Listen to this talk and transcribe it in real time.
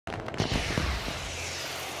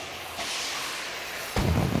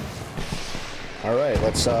All right,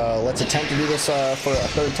 let's attempt to do this for a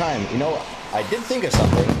third time. You know, I did think of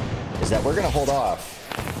something. Is that we're gonna hold off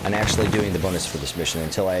on actually doing the bonus for this mission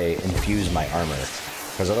until I infuse my armor,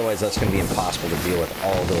 because otherwise that's gonna be impossible to deal with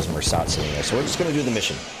all of those Mersats sitting there. So we're just gonna do the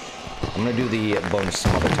mission. I'm gonna do the bonus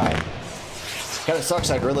some other time. Kind of sucks.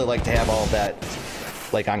 I'd really like to have all of that,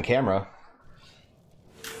 like, on camera.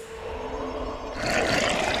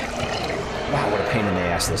 Wow, what a pain in the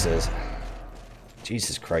ass this is.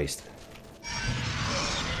 Jesus Christ.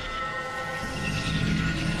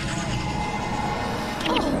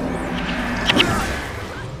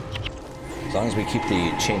 As long as we keep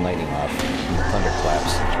the chain lightning off and the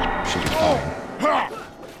thunderclaps, should be fine.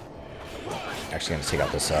 Actually, I'm gonna take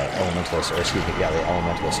out this Elementalist, or excuse me, yeah, the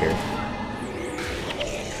Elementalist here.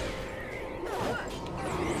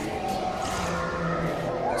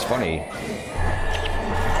 It's funny.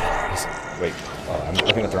 Wait, oh, I'm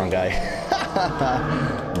looking at the wrong guy.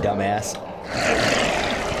 Dumbass.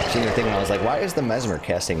 Sitting there thinking, I was like, why is the Mesmer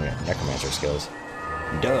casting Necromancer skills?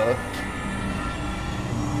 Duh.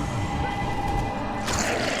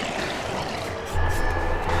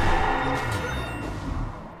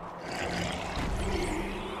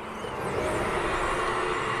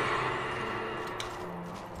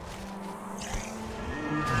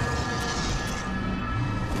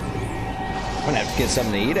 I'm gonna have to get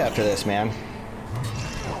something to eat after this, man.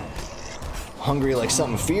 Hungry like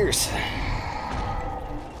something fierce.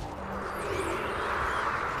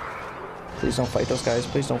 Please don't fight those guys.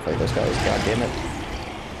 Please don't fight those guys. God damn it.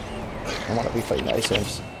 I want to be fighting ice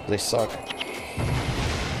imps. They suck.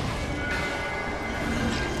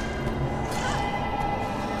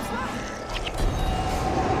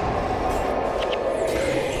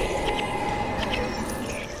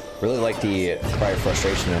 Really like the Cry of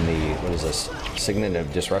Frustration and the, what is this, Signet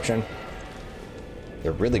of Disruption.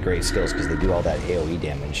 They're really great skills because they do all that AoE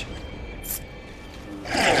damage.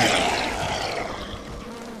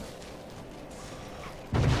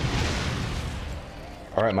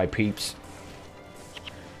 Alright, my peeps.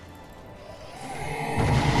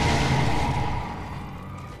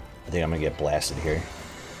 I think I'm gonna get blasted here.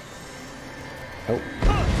 Oh.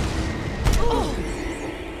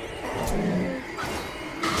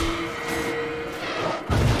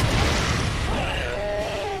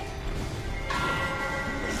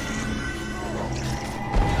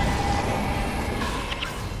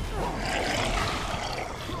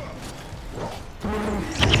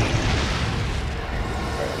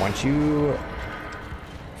 I want you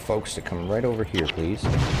folks to come right over here, please.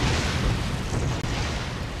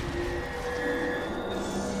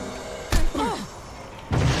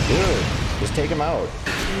 Good. Just take him out.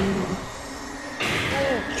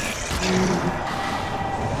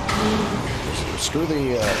 Screw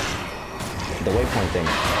the waypoint thing.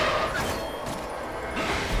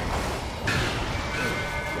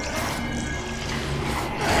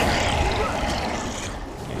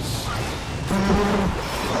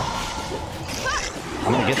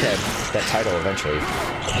 I'm gonna get that title eventually.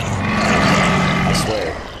 I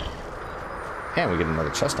swear. And we get another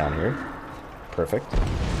chest down here. Perfect.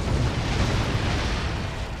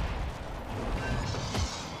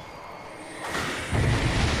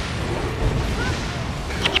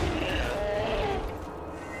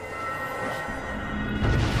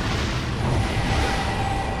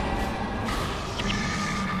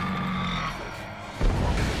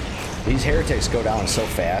 These heretics go down so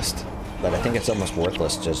fast that I think it's almost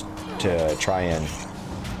worthless just to try and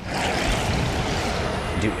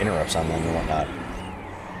do interrupts on them and whatnot.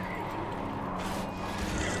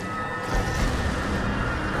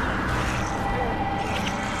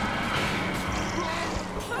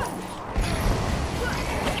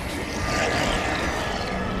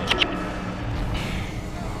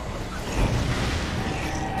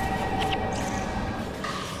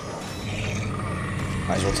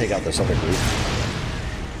 Might as well take out this other group.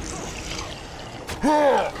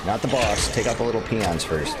 Not the boss. Take out the little peons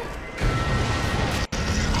first.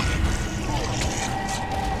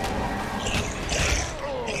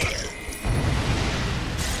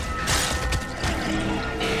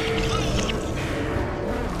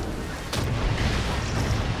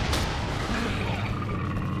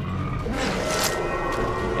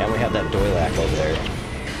 And we have that Doylak over there.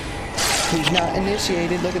 Who's not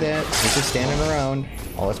initiated. Look at that. He's just standing around.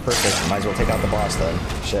 Oh, that's perfect. Might as well take out the boss then.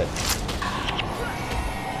 Shit.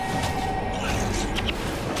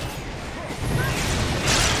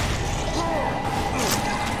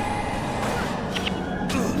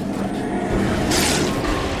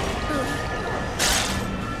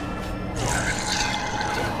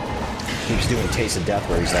 Keeps doing Taste of Death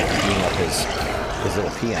where he's like eating up his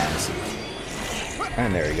little peons.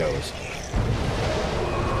 And there he goes.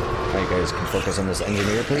 Now you guys can focus on this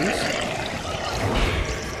engineer, please.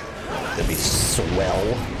 That'd be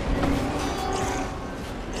swell.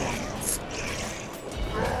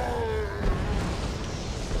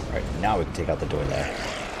 Alright, now we can take out the door there.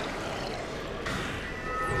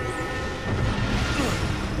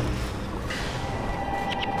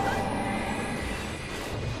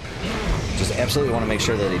 Just absolutely want to make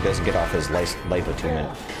sure that he doesn't get off his life attunement.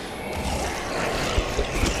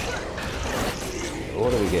 What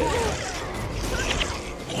do we get?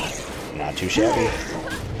 Not too shabby.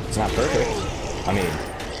 It's not perfect. I mean,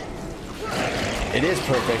 it is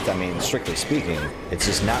perfect, I mean, strictly speaking. It's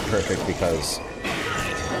just not perfect because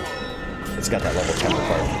it's got that level 10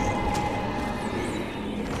 requirement.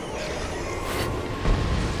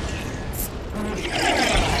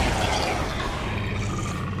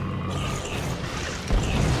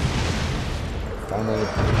 Finally.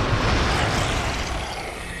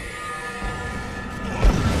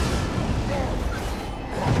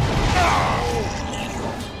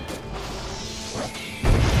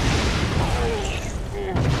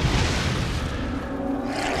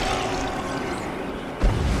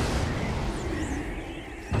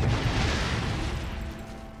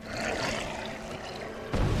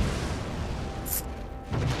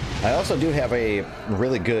 I also do have a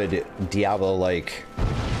really good Diablo-like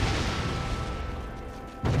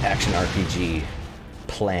action RPG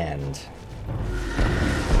planned.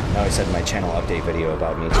 I know I said in my channel update video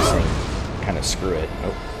about me just saying, kind of screw it.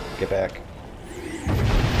 Oh, get back.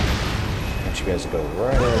 I want you guys to go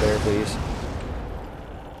right over there, please.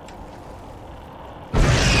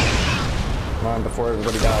 Come on, before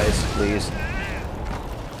everybody dies, please.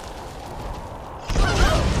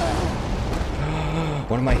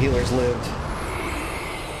 One of my healers lived.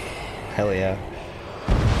 Hell yeah.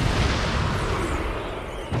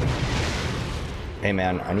 Hey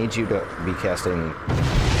man, I need you to be casting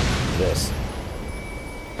this.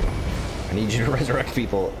 I need you to resurrect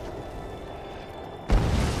people.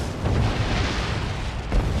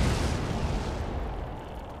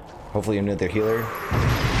 Hopefully you knew their healer.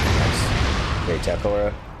 Nice. Great tap,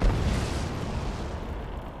 Cora.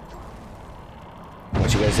 I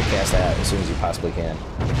want you guys to cast that as soon as you possibly can.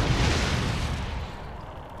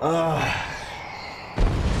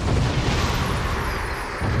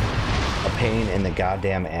 A pain in the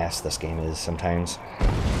goddamn ass this game is sometimes.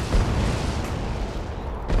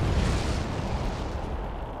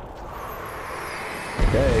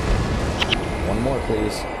 Okay. One more,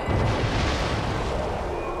 please.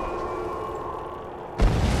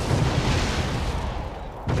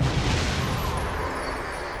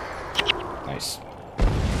 Nice.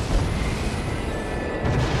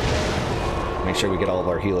 Make sure we get all of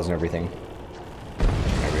our heals and everything.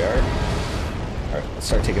 There we are. Alright, let's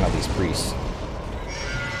start taking out these priests.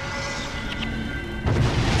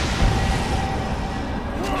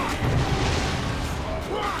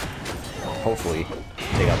 Hopefully,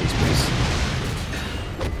 take out these priests.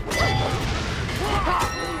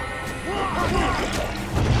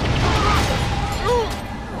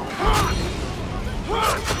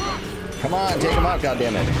 Come on, take them out,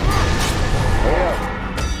 goddammit. Hurry up.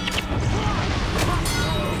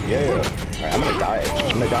 Yeah. Alright, I'm gonna die.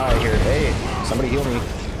 I'm gonna die here. Hey, somebody heal me.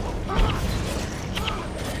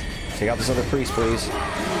 Take out this other priest, please.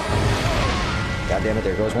 God damn it,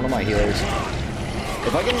 there goes one of my healers.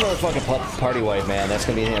 If I get another fucking party wipe, man, that's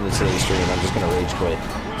gonna be the end of today's stream. I'm just gonna rage quit.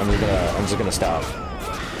 I'm just gonna stop.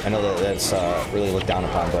 I know that that's really looked down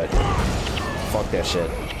upon, but fuck that shit.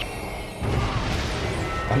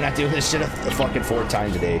 I'm not doing this shit a fucking fourth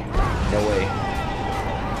time today. No way.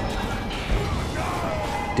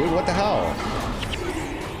 Dude, what the hell?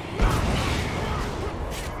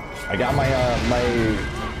 I got my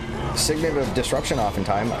my signet of disruption off in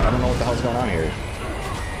time. I don't know what the hell's going on here.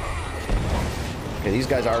 Okay, these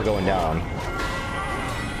guys are going down,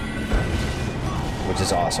 which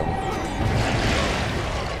is awesome.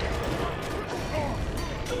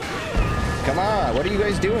 Come on, what are you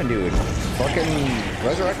guys doing, dude? Fucking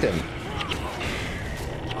resurrect him.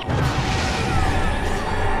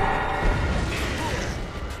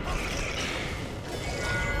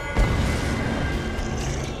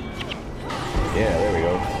 Yeah, there we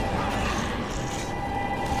go.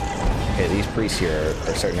 Okay, these priests here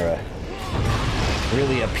are starting to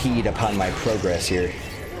really impede upon my progress here.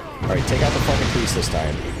 Alright, take out the fucking priest this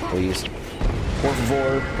time, please. Por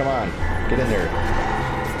favor, come on, get in there.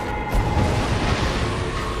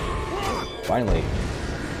 Finally.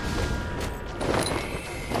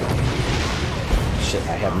 Shit,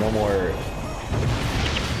 I have no more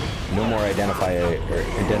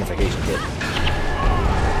identification kit.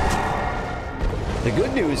 The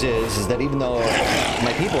good news is that even though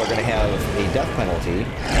my people are going to have a death penalty,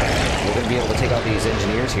 we're going to be able to take out these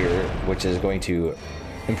engineers here, which is going to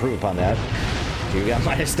improve upon that. So we got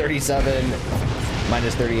minus 37,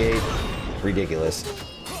 minus 38. Ridiculous.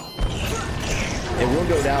 It will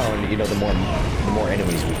go down, you know, the more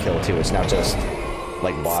enemies we kill too. It's not just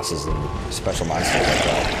like bosses and special monsters like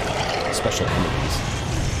that. Special enemies.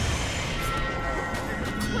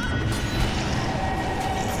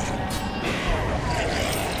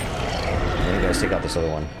 Then you guys take out this other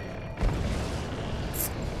one.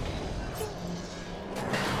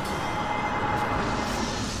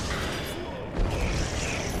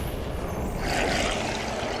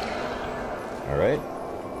 Alright.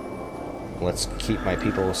 Let's keep my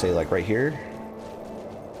people, say, like right here.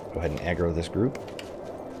 Go ahead and aggro this group.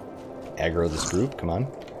 Aggro this group, come on.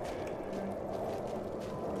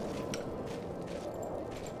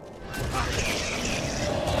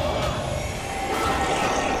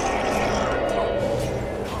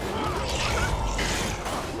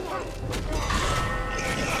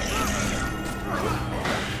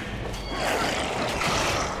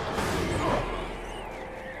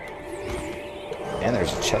 And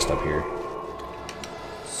there's a chest up here.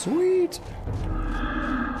 Sweet!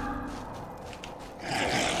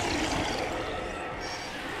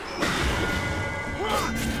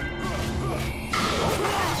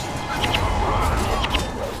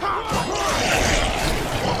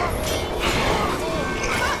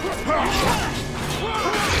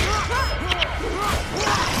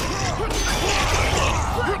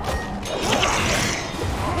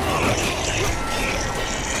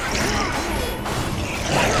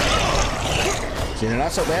 See, they're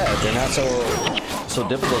not so bad. They're not so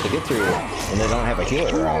difficult to get through when they don't have a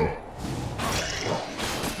healer around.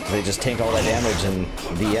 They just tank all that damage in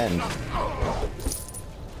the end.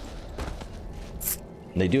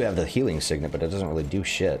 And they do have the healing signet, but it doesn't really do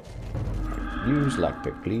shit. Use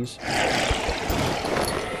lockpick, please.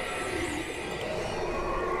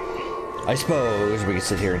 I suppose we could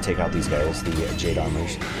sit here and take out these guys, the Jade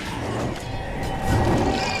Armors.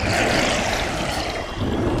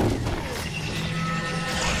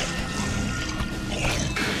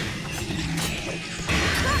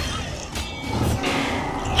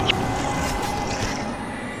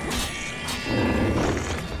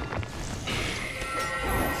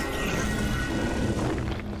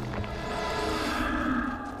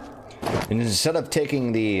 And instead of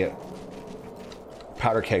taking the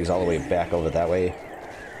powder kegs all the way back over that way,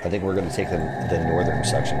 I think we're going to take the northern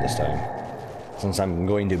section this time. Since I'm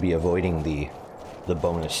going to be avoiding the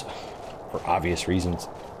bonus for obvious reasons.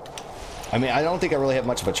 I mean, I don't think I really have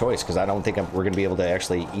much of a choice, because I don't think we're going to be able to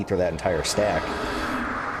actually eat through that entire stack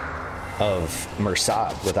of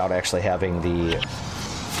Mersat without actually having the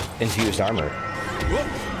infused armor.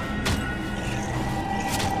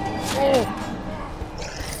 Oh.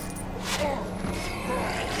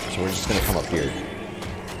 So we're just going to come up here.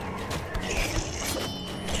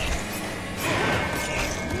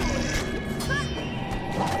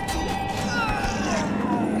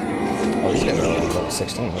 Oh, these guys are only level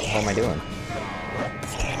 16. What the hell am I doing?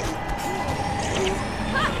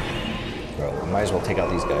 Bro, we might as well take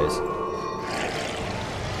out these guys.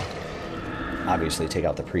 Obviously, take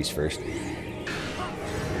out the priest first.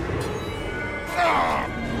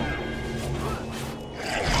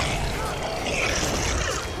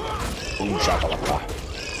 Boom, shakalaka.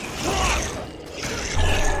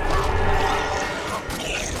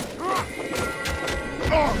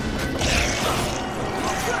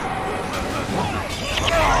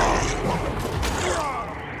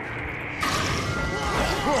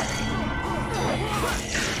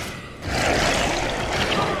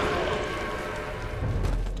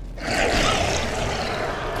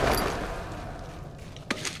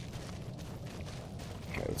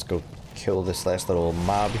 Let's go kill this last little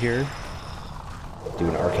mob here. Do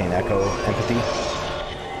an arcane echo empathy.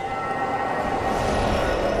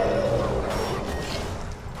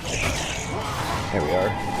 There we are.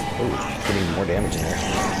 Oh, getting more damage in there.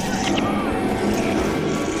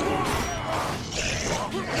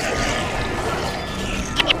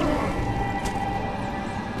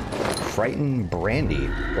 Frightened Brandy.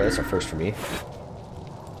 Boy, that's a first for me.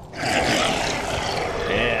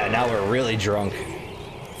 Yeah, now we're really drunk.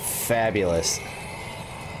 Fabulous.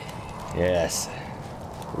 Yes.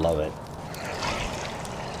 Love it.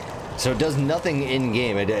 So it does nothing in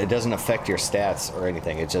game. It doesn't affect your stats or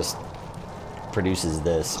anything. It just produces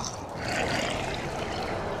this.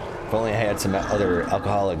 If only I had some other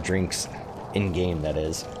alcoholic drinks in game, that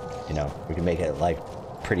is. You know, we could make it like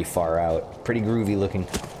pretty far out. Pretty groovy looking.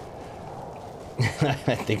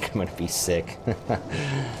 I think I'm gonna be sick.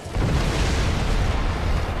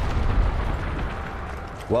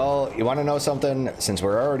 Well, you want to know something? Since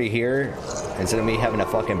we're already here, instead of me having to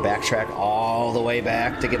fucking backtrack all the way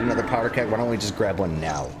back to get another powder keg, why don't we just grab one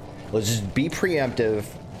now? Let's just be preemptive,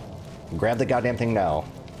 grab the goddamn thing now,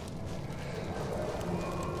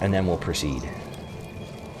 and then we'll proceed.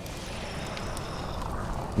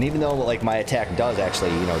 And even though, like, my attack does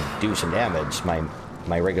actually, you know, do some damage,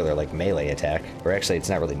 my regular, like, melee attack, or actually it's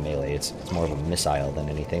not really melee, it's more of a missile than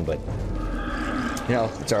anything, but, you know,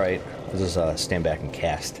 it's alright. We'll just stand back and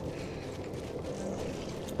cast.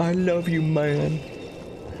 I love you, man.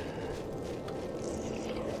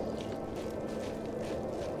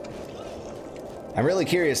 I'm really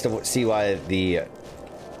curious to see why the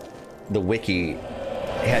wiki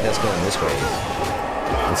had us going this way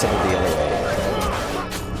instead of the other way.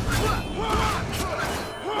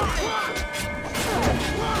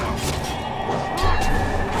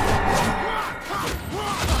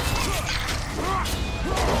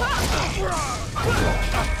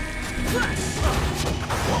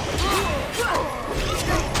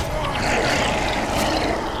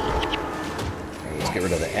 Let's get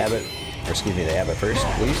rid of the abbot. Or excuse me, the abbot first,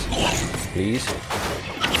 please. Please.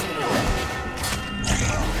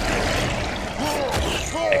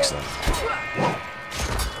 Excellent.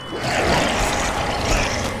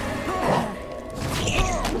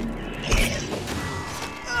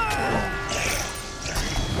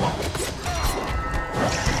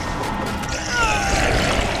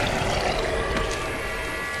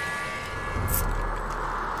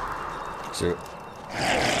 So,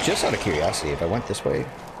 just out of curiosity, if I went this way,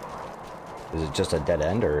 is it just a dead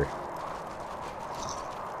end, or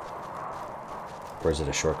is it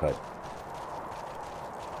a shortcut?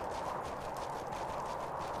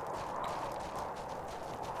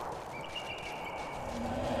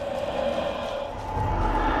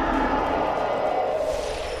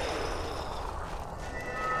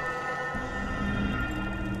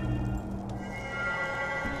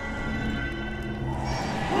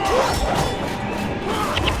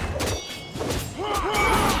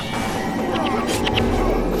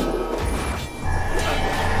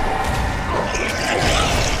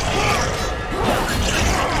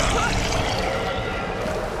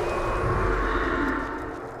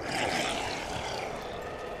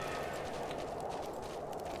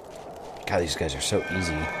 God, these guys are so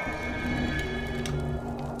easy.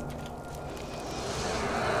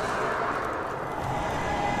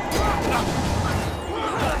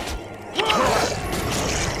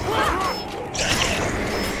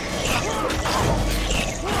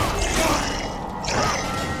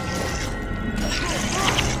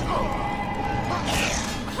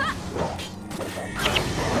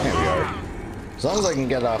 As long as I can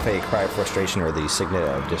get off a cry of frustration or the signet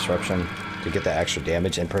of disruption to get that extra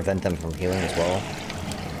damage and prevent them from healing as well.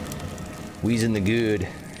 Wheezing the good.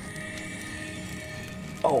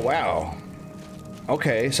 Oh, wow.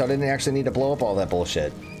 Okay, so I didn't actually need to blow up all that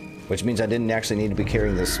bullshit. Which means I didn't actually need to be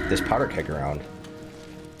carrying this powder keg around.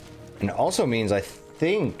 And it also means I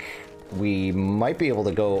think we might be able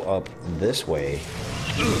to go up this way.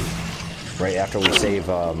 Right after we save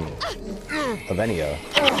Avenia.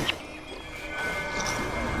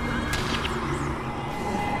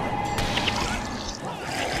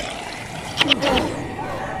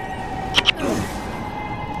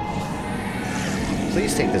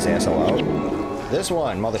 Please take this asshole out. This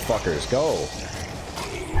one, motherfuckers, go.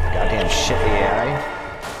 Goddamn shit AI.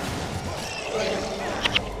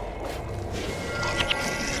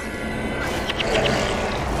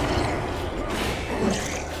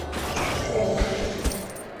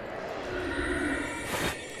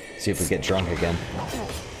 See if we get drunk again.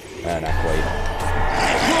 Not quite.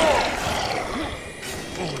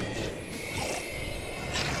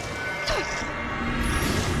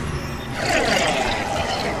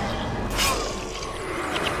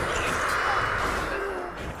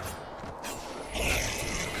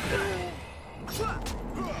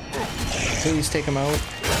 Please take him out.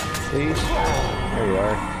 Please. There we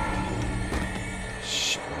are.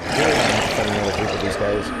 Shh. Really not fighting another group of these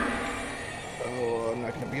guys. Oh, I'm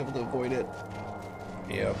not gonna be able to avoid it.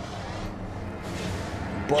 Yep.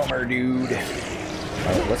 Bummer, dude.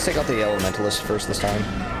 Alright, let's take out the Elementalist first this time.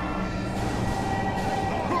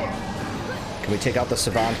 Can we take out the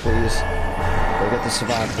Savant, please? Go get the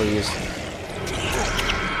Savant, please.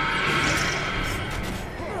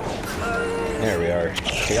 There we are.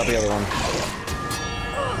 Take out the other one.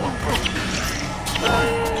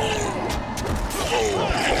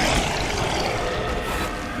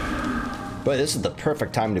 But this is the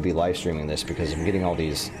perfect time to be live streaming this because I'm getting all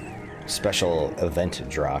these special event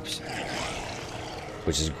drops,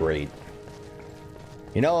 which is great.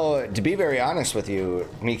 You know, to be very honest with you,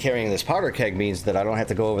 me carrying this powder keg means that I don't have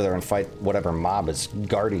to go over there and fight whatever mob is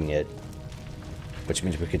guarding it. Which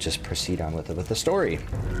means we could just proceed on with the story.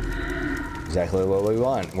 Exactly what we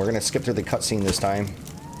want. We're gonna skip through the cutscene this time.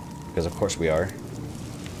 Because of course we are.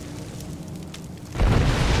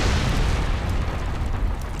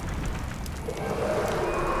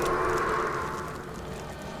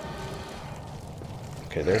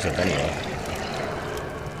 Okay, there's a venue.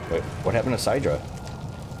 Wait, what happened to Sidra?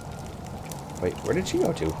 Wait, where did she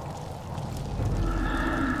go to?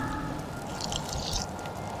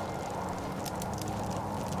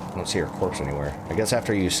 I don't see her corpse anywhere. I guess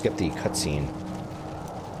after you skip the cutscene,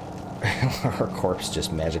 her corpse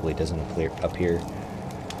just magically doesn't appear.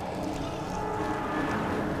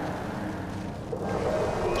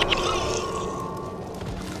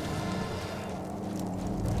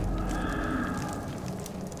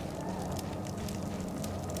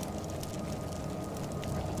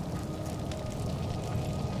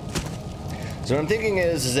 So what I'm thinking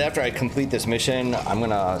is after I complete this mission, I'm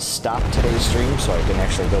gonna stop today's stream so I can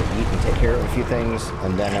actually go eat and take care of a few things,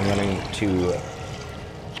 and then I'm going to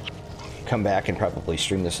come back and probably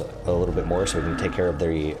stream this a little bit more so we can take care of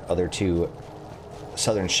the other two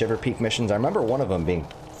Southern Shiver Peak missions. I remember one of them being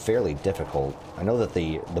fairly difficult. I know that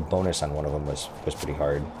the bonus on one of them was pretty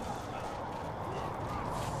hard.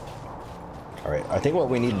 Alright, I think what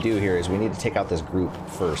we need to do here is we need to take out this group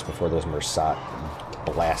first before those Mersat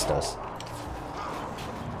blast us.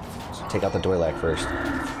 Take out the Doilak first.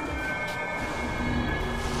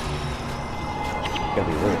 Gotta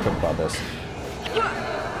be really quick about this.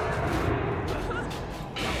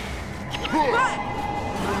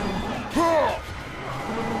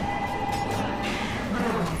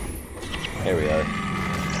 There we are.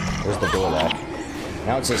 There's the Doilak.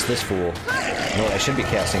 Now it's just this fool. You know what? I should be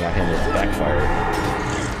casting on him with backfire.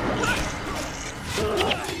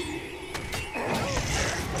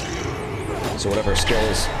 So whatever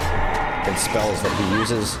skills and spells that he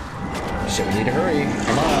uses. Shit, we need to hurry.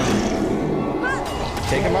 Come on.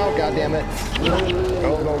 Take him out, goddammit.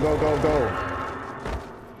 Go, go, go, go, go.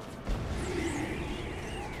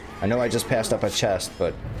 I know I just passed up a chest,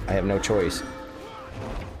 but I have no choice.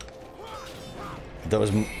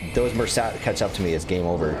 Those Mersat catch up to me, it's game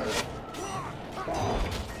over.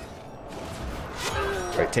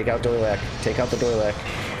 Alright, take out Doilak. Take out the Doilak.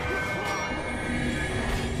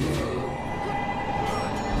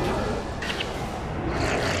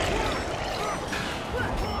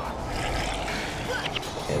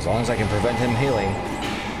 As long as I can prevent him healing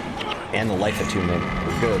and the life attunement,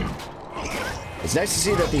 we're good. It's nice to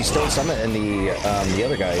see that the Stone Summit and the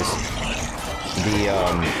other guys,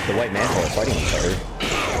 the White Mantle, are fighting each other.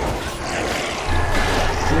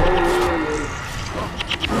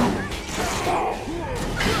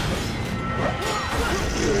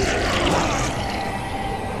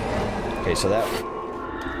 Okay, so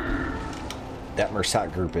that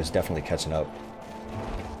Mersat group is definitely catching up.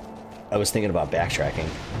 I was thinking about backtracking,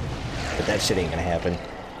 but that shit ain't gonna happen.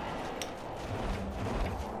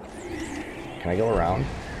 Can I go around?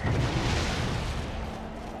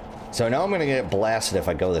 So now I'm gonna get blasted if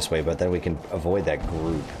I go this way, but then we can avoid that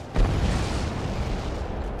group.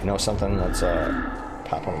 You know something? Let's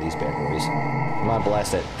pop one of these bad boys. Come on,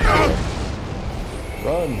 blast it.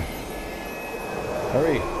 Run!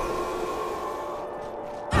 Hurry!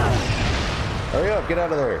 Hurry up, get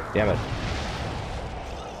out of there! Damn it.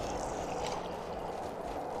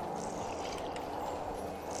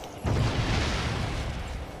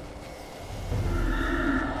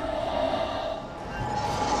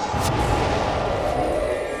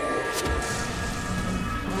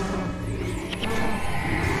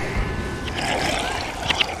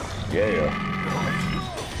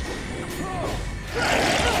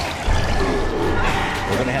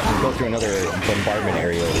 Another bombardment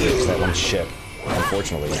area over here, that one ship,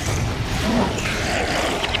 unfortunately.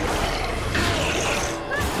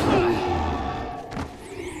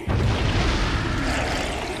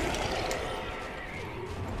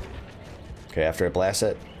 Okay, after I blast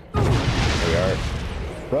it, there we are.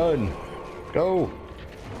 Run! Go!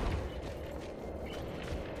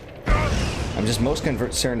 I'm just most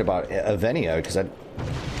concerned about Avenia, because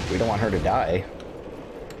we don't want her to die.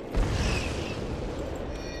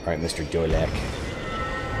 Alright, Mr. Doilak.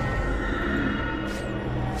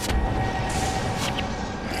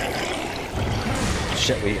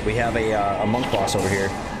 Shit, we have a monk boss over here.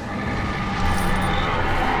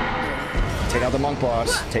 Take out the monk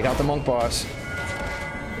boss. Take out the monk boss.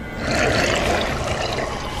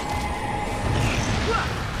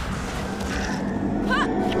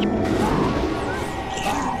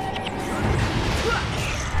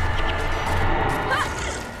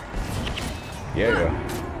 Yeah.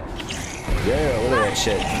 Yeah, look at that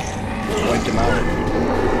shit. Wiped him out.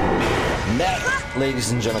 And that, ladies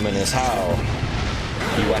and gentlemen, is how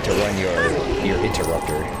you want to run your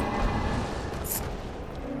interrupter.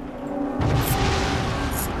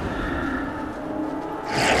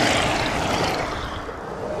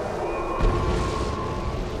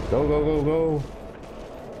 Go, go, go, go.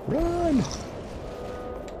 Run!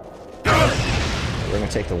 We're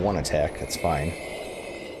gonna take the one attack, that's fine.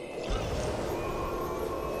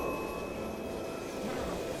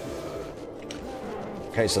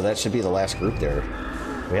 Okay, so that should be the last group there.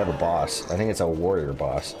 We have a boss. I think it's a warrior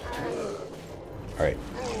boss. Alright.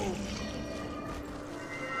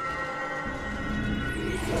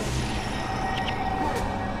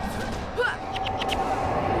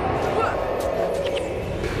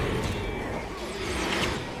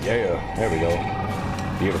 Yeah, there we go.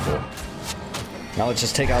 Beautiful. Now let's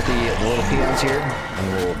just take out the little peons here,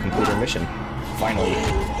 and we'll complete our mission. Finally.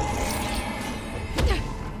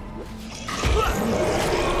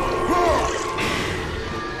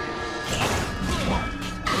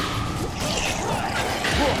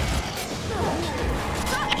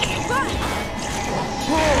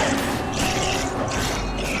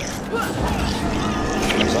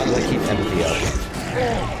 As long as I keep empathy up.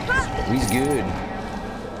 He's good.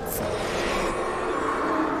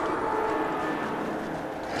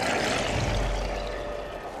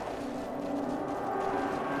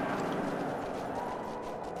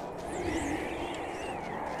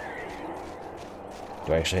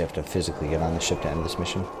 Do I actually have to physically get on the ship to end this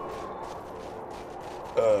mission?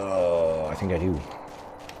 I think I do.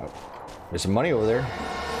 Oh, there's some money over there.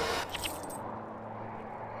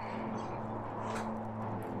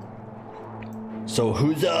 So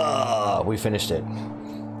huzzah! We finished it.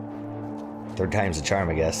 Third time's the charm,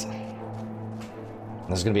 I guess.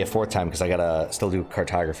 There's gonna be a fourth time because I gotta still do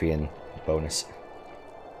cartography and bonus.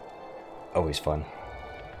 Always fun.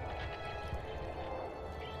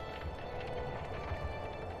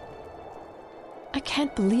 I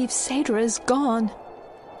can't believe Saedra is gone.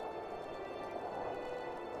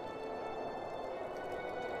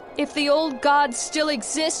 If the old gods still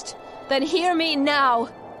exist, then hear me now.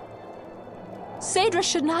 Saedra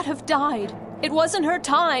should not have died. It wasn't her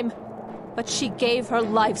time. But she gave her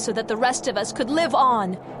life so that the rest of us could live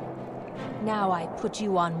on. Now I put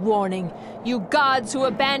you on warning, you gods who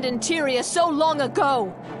abandoned Tyria so long ago.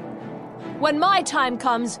 When my time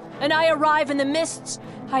comes, and I arrive in the mists,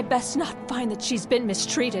 I best not find that she's been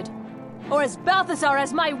mistreated. Or as Balthazar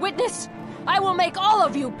as my witness, I will make all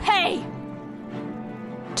of you pay!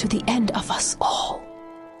 To the end of us all.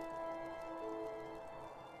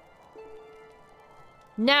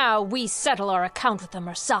 Now we settle our account with the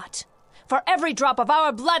Mersat. For every drop of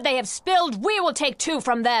our blood they have spilled, we will take 2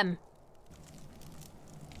 from them.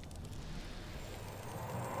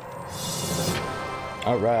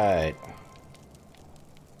 All right.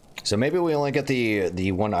 So maybe we only get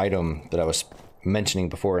the one item that I was mentioning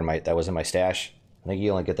before that was in my stash. I think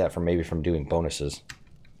you only get that from doing bonuses.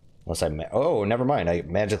 Unless oh, never mind. I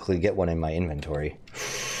magically get one in my inventory.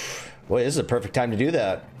 Boy, this is a perfect time to do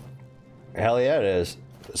that. Hell yeah, it is.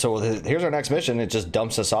 So here's our next mission. It just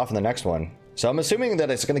dumps us off in the next one. So I'm assuming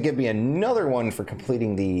that it's going to give me another one for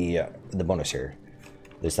completing the bonus here.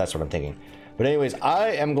 At least that's what I'm thinking. But anyways, I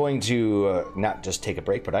am going to not just take a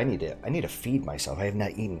break, but I need to feed myself. I have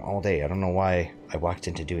not eaten all day. I don't know why I walked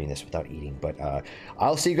into doing this without eating. But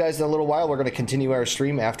I'll see you guys in a little while. We're going to continue our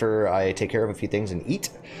stream after I take care of a few things and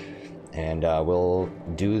eat. And we'll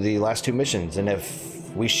do the last 2 missions. And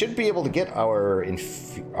if we should be able to get our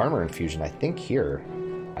armor infusion, I think here.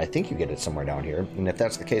 I think you get it somewhere down here. And if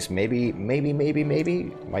that's the case, maybe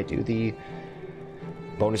might do the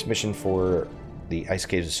bonus mission for the Ice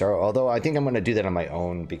Caves of Sorrow. Although I think I'm going to do that on my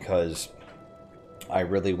own because I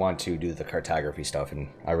really want to do the cartography stuff, and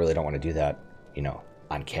I really don't want to do that, you know,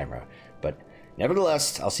 on camera. But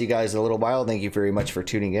nevertheless, I'll see you guys in a little while. Thank you very much for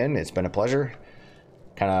tuning in. It's been a pleasure.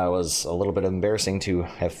 Kind of was a little bit embarrassing to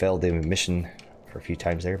have failed the mission for a few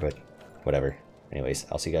times there, but whatever. Anyways,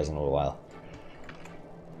 I'll see you guys in a little while.